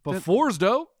does, but Then- 4's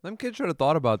dope. Them kids should have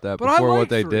thought about that But I before like what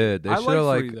they 3. did. They I should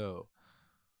like have 3 though.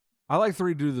 I like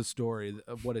 3 to do the story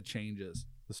of what it changes.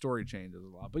 The story changes a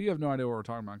lot, but you have no idea what we're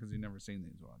talking about because you've never seen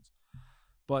these ones.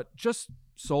 But just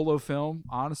solo film,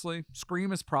 honestly,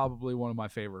 Scream is probably one of my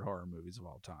favorite horror movies of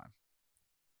all time.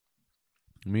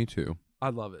 Me too. I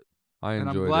love it, I and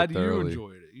enjoyed I'm glad it you thoroughly.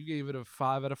 enjoyed it. You gave it a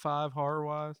 5 out of 5 horror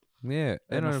wise, Yeah,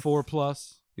 and a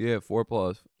 4+. Yeah, 4+,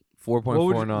 What would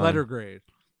 4.49. you letter grade?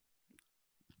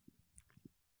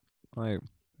 Like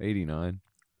 89.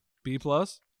 B+.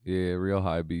 Yeah, real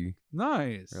high B.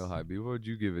 Nice. Real high B. What would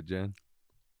you give it, Jen?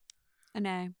 An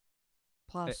A.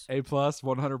 Plus. A+,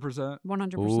 100%.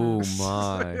 100%. Oh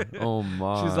my. Oh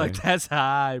my. She's like, that's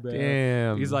high, man.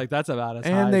 damn. He's like, that's about as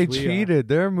high and they as we are." cheated.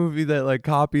 They're a movie that like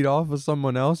copied off of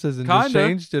someone else's and just Kinda.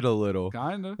 changed it a little.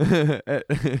 Kinda.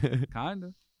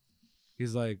 Kinda.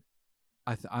 He's like,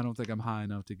 I don't think I'm high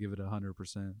enough to give it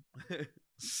 100%.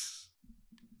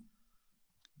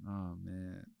 Oh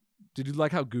man, did you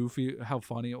like how goofy, how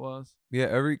funny it was? Yeah,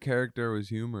 every character was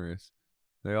humorous.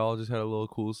 They all just had a little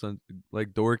cool sense, like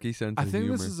dorky sense I of think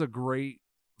humor. this is a great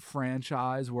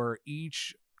franchise where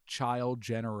each child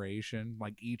generation,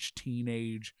 like each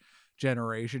teenage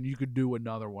generation, you could do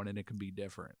another one and it can be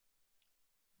different,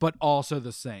 but also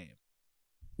the same.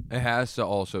 It has to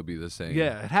also be the same.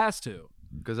 Yeah, it has to.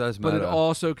 because that's But meta. it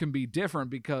also can be different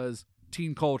because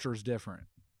teen culture is different.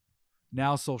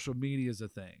 Now social media is a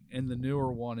thing. In the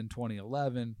newer one in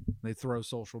 2011, they throw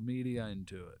social media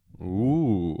into it.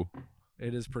 Ooh,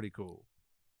 It is pretty cool.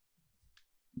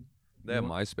 they have You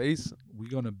MySpace. We're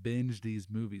gonna binge these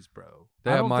movies, bro.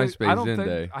 They I have don't think- MySpace, I don't didn't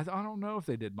think- they? I don't know if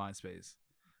they did MySpace.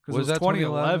 Because it Was was that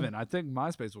 2011. 2011? I think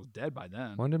MySpace was dead by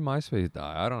then. When did MySpace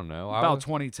die? I don't know. About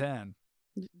 2010.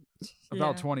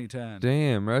 About Yeah. 2010.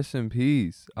 Damn, rest in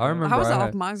peace. I Yeah. remember I was I off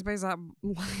had- MySpace at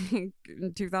like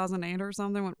in 2008 or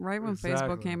something, right when Facebook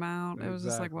Exactly. came out. It was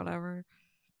just like Exactly. whatever.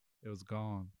 It was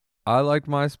gone. I liked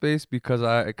MySpace because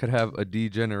I could have a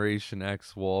D-Generation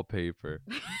X wallpaper.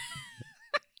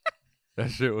 That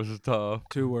shit was tough.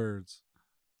 2 words.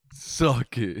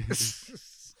 Suck it.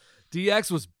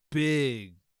 DX was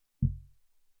big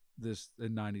this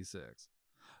in 96.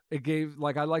 It gave,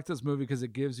 like, I like this movie because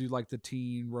it gives you like the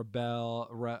teen like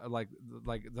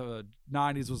the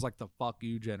 90s was like the fuck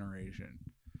you generation.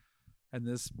 And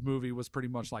this movie was pretty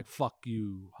much like fuck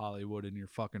you Hollywood and your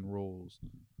fucking rules.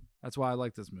 That's why I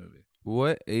like this movie.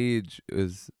 What age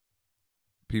is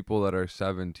people that are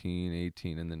 17,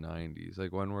 18 in the 90s?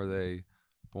 Like, when were they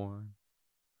born?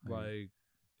 Like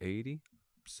 80?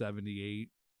 78,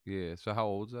 Yeah, so how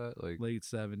old's that? Like, late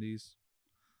 70s.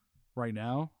 right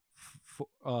now,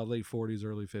 late 40s,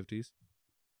 early 50s,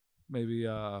 maybe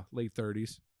late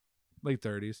 30s,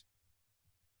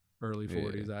 early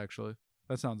 40s actually.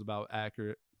 That sounds about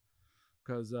accurate.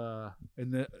 Because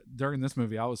during this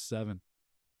movie, I was 7.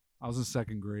 I was in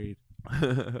 2nd grade.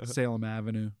 Salem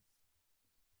Avenue.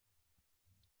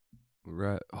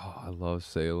 Right. Oh, I love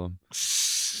Salem.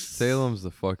 Salem's the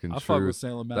fucking I fuck with truth.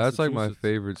 Salem, That's like my Massachusetts.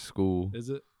 favorite school. Is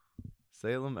it?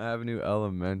 Salem Avenue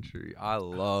Elementary. I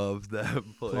love that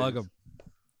place. Plug them.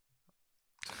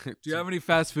 Do you have any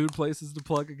fast food places to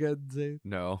plug again, Zane?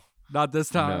 No. Not this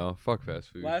time. No. Fuck fast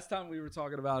food. Last time we were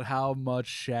talking about how much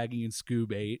Shaggy and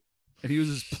Scoob ate, and he was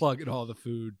just plugging all the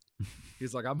food.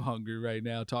 He's like, I'm hungry right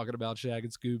now, talking about Shag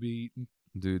and Scooby eating.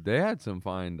 Dude, they had some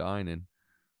fine dining.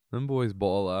 Them boys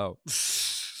ball out.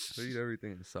 They eat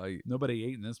everything in sight. Nobody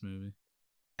ate in this movie.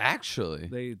 Actually,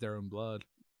 They ate their own blood.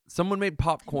 someone made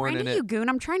popcorn in Randy, you it. goon!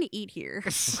 I'm trying to eat here.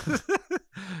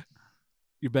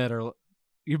 You better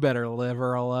leave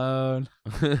her alone.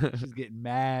 She's getting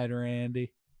mad,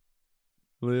 Randy.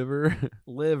 Liver.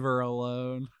 Leave her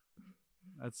alone.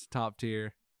 That's top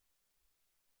tier.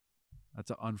 That's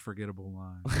an unforgettable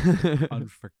line.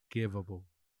 Unforgivable.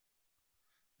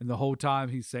 And the whole time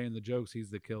he's saying the jokes, he's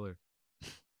the killer.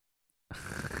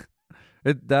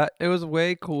 It was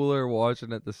way cooler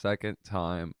watching it the second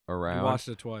time around. You watched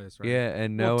it twice, right? Yeah,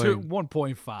 and Well, knowing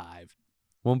 1.5.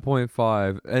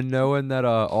 1.5 and knowing that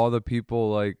all the people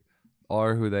like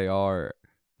are who they are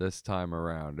this time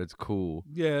around. It's cool.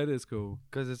 Yeah, it is cool.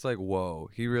 Cause it's like, whoa,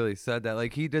 he really said that.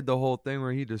 Like he did the whole thing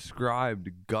where he described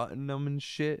gutting them and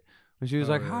shit. And she was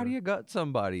Oh, like, yeah. how do you gut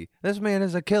somebody? This man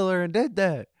is a killer and did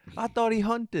that. I thought he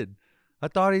hunted. I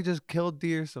thought he just killed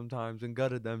deer sometimes and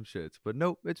gutted them shits. But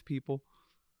nope, it's people.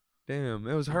 Damn,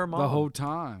 it was her mom. The whole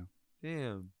time.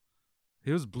 Damn.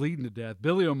 He was bleeding to death.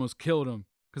 Billy almost killed him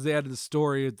because they had the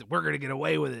story that we're going to get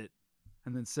away with it.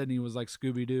 And then Sydney was like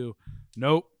Scooby-Doo.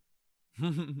 Nope.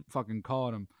 Fucking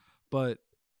caught him. But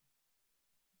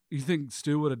you think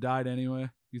Stu would have died anyway?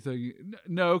 You think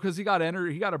no, because he got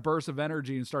he got a burst of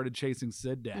energy and started chasing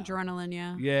Sid down. Adrenaline,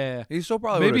 yeah. Yeah. He still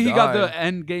probably Maybe he would've got died. the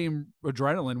end game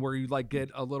adrenaline where you like get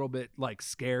a little bit like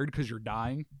scared because you're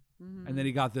dying. Mhm. And then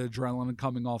he got the adrenaline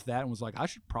coming off that and was like, I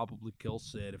should probably kill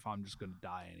Sid if I'm just going to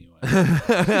die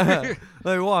anyway.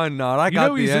 Like, why not? I You got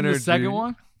know the he's energy. in the second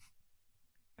one?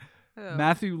 Who?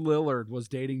 Matthew Lillard was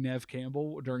dating Nev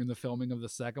Campbell during the filming of the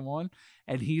second one,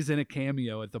 and he's in a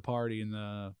cameo at the party in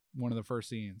one of the first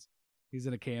scenes. He's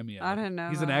in a cameo. I didn't know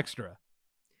He's an that. extra.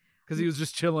 Because he was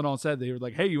just chilling on set. They were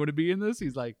like, hey, you want to be in this?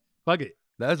 He's like, fuck it.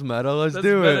 That's meta. Let's That's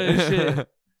do meta it. as shit.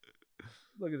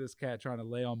 Look at this cat trying to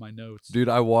lay on my notes. Dude,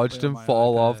 I watched Lay on him my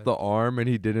fall off iPad. the arm and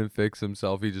he didn't fix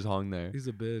himself. He just hung there. He's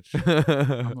a bitch.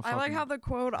 I'm a I like fucking- how the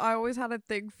quote, I always had a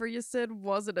thing for you, Sid,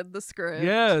 wasn't in the script.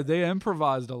 Yeah, they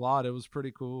improvised a lot. It was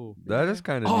pretty cool. That is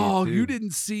kind of Oh, neat too. you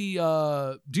didn't see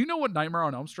do you know what Nightmare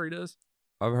on Elm Street is?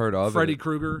 I've heard of Freddy it.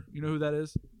 Krueger. You know who that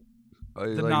is? The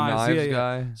the like knives, knives yeah, yeah.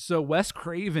 guy. So Wes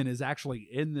Craven is actually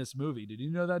in this movie. Did you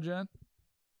know that, Jen?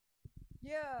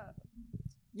 Yeah.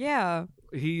 Yeah.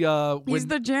 He He's when,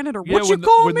 the janitor. yeah, What you when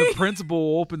call when me? the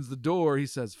principal opens the door, he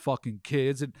says "fucking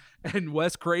kids," and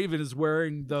Wes Craven is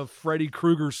wearing the Freddy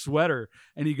Krueger sweater,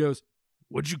 and he goes,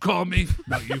 "What'd you call me?"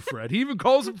 Not you, Fred. He even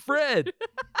calls him Fred.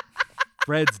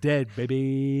 Fred's dead,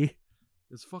 baby.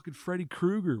 It's fucking Freddy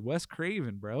Krueger, Wes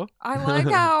Craven, bro. I like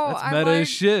how That's I meta like, as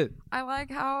shit. I like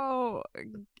how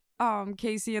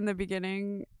Casey in the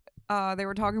beginning they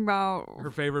were talking about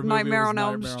Her favorite movie Nightmare was on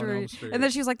Elm Nightmare Street. on Elm Street. And then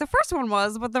she's like, the first one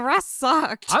was, but the rest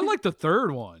sucked. I like the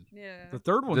third one. Yeah. The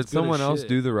third one's Did good as someone else shit.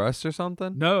 do the rest or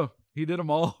something? No, he did them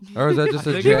all. Or was that I just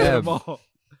a think he did jab? them all.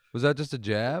 Was that just a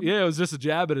jab? Yeah, it was just a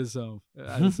jab at his own.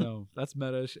 That's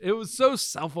meta. It was so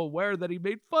self-aware that he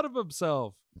made fun of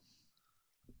himself.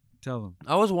 Tell him.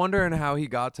 I was wondering how he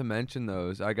got to mention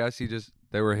those. I guess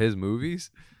they were his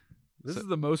movies. This is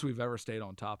the most we've ever stayed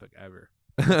on topic ever.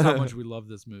 That's how much we love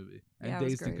this movie. And Yeah, it was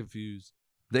Dazed and great. Confused.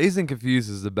 Dazed and Confused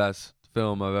is the best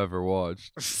film I've ever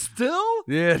watched. Still?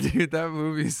 Yeah, dude, that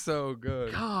movie's so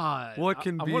good. God. What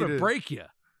can I beat want to it? break you.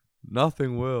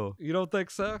 Nothing will. You don't think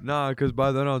so? Nah, because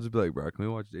by then I'll just be like, bro, can we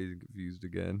watch Dazed and Confused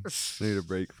again? I need a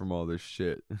break from all this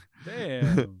shit.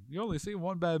 Damn. You only see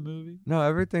one bad movie? No,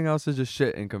 everything else is just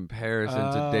shit in comparison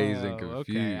to Dazed and Confused.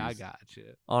 Okay, I got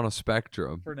you. On a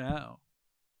spectrum. For now.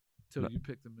 Till No. you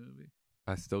pick the movie.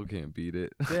 I still can't beat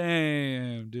it.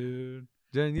 Damn, dude.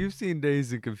 Jen, you've seen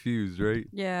Dazed and Confused, right?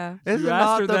 Yeah. It's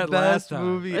asked her not the that last best time.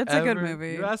 movie It's a good ever.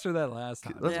 movie. You asked her that last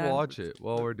time. Let's Yeah. watch it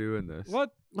while we're doing this.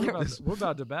 What? We're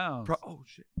about to bounce. Oh,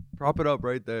 shit. Prop it up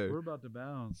right We're there. about to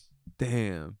bounce.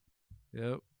 Damn.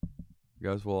 Yep.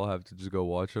 Guess we'll have to just go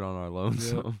watch it on our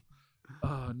lonesome.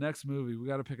 Next movie. We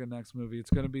got to pick a next movie. It's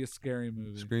gonna be a scary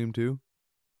movie. Scream 2.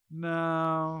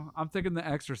 No, I'm thinking The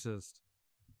Exorcist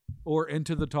or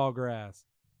Into the Tall Grass.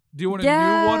 Do you want a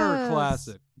new one or a Yes.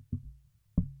 classic?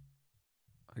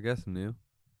 I guess new.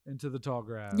 Into the Tall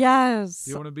Grass. Yes.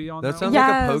 Do you want to be on That that? sounds one?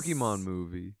 like a Yes. Pokemon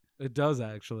movie. It does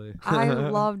actually. I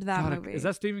loved that Gotta- movie. Is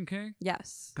that Stephen King?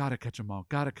 Yes. Gotta catch 'em all.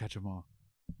 Gotta catch 'em all.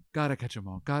 Gotta catch 'em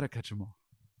all. Gotta catch 'em all.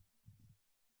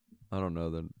 I don't know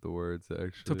the words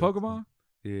actually. To Pokemon?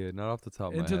 Yeah, not off the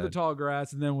top of Into my the head. Tall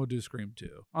Grass, and then we'll do Scream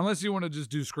 2. Unless you want to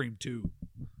just do Scream 2.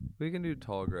 We can do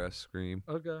Tall Grass Scream.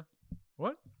 Okay.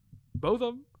 What? Both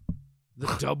of them?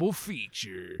 The double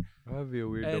feature. That'd be a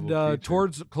weird And double feature.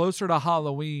 towards closer to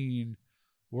Halloween,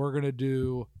 we're gonna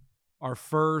do our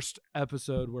first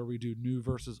episode where we do new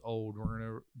versus old. We're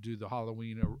gonna do the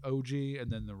Halloween OG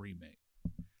and then the remake.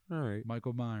 All right.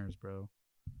 Michael Myers, bro.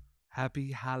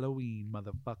 Happy Halloween,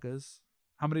 motherfuckers.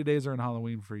 How many days are in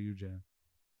Halloween for you, Jen?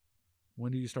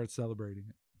 When do you start celebrating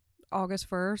it? August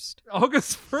 1st.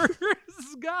 August 1st?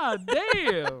 God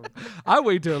damn. I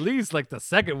wait till at least like the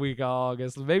second week of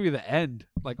August, maybe the end,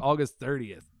 like August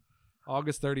 30th.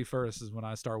 August 31st is when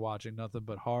I start watching nothing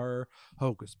but horror,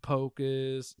 Hocus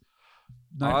Pocus.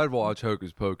 I'd watch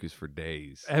Hocus Pocus for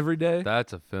days. Every day.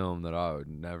 That's a film that I would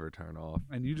never turn off.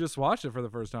 And you just watched it for the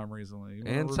first time recently. You wanna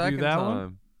And review second that time.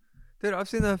 one? Dude, I've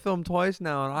seen that film twice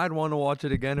now, and I'd want to watch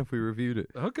it again if we reviewed it.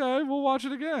 Okay, we'll watch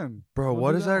it again. Bro, We'll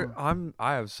what do is that that? one.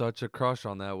 I have such a crush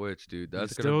on that witch, dude.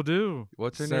 That's You gonna. still do.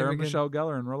 What's her Sarah name again? Michelle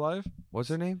Gellar in real life? What's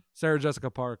her name? Sarah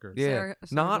Jessica Parker. Yeah, Sarah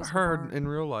not Jessica her Parker. in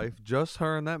real life, just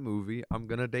her in that movie. I'm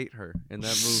gonna date her in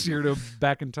that movie. You're to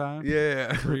back in time?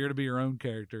 Yeah. Or you're to be your own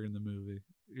character in the movie.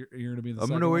 You're gonna be in the I'm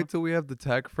second gonna wait one? till we have the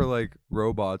tech for like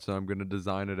robots, and I'm gonna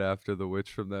design it after the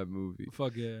witch from that movie.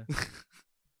 Fuck yeah.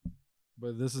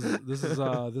 But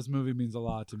this movie means a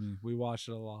lot to me. We watched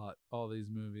it a lot. All these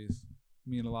movies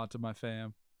mean a lot to my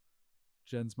fam.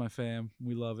 Jen's my fam.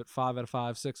 We love it. 5 out of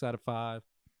 5, 6 out of 5.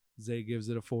 Zay gives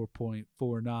it a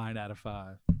 4.49 out of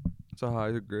 5. It's a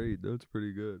high grade. That's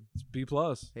pretty good. It's B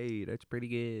plus. Hey, that's pretty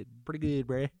good. Pretty good,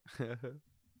 bruh.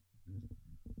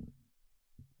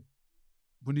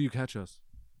 When do you catch us?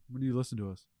 When do you listen to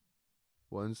us?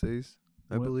 Wednesdays,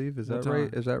 I What- believe. Is what that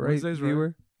right? time? Is that right, Wednesdays, right?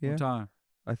 viewer? Yeah. What time?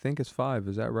 I think it's 5.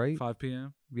 Is that right? 5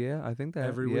 p.m. Yeah, I think that.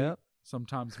 Every yeah. week.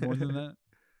 Sometimes more than that.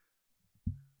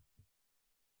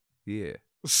 Yeah.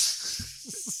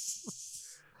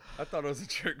 I thought it was a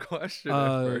trick question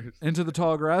Into the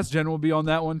Tall Grass. Jen will be on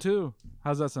that one too.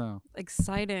 How's that sound?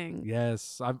 Exciting.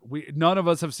 Yes, none of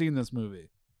us have seen this movie.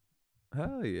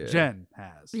 Hell yeah. Jen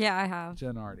has. Yeah, I have.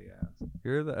 Jen already has.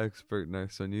 You're the expert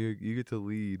next one. You get to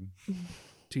lead.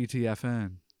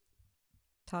 TTFN.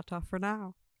 Ta-ta for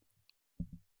now.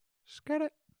 Just get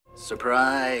it.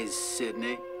 Surprise,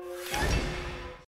 Sydney.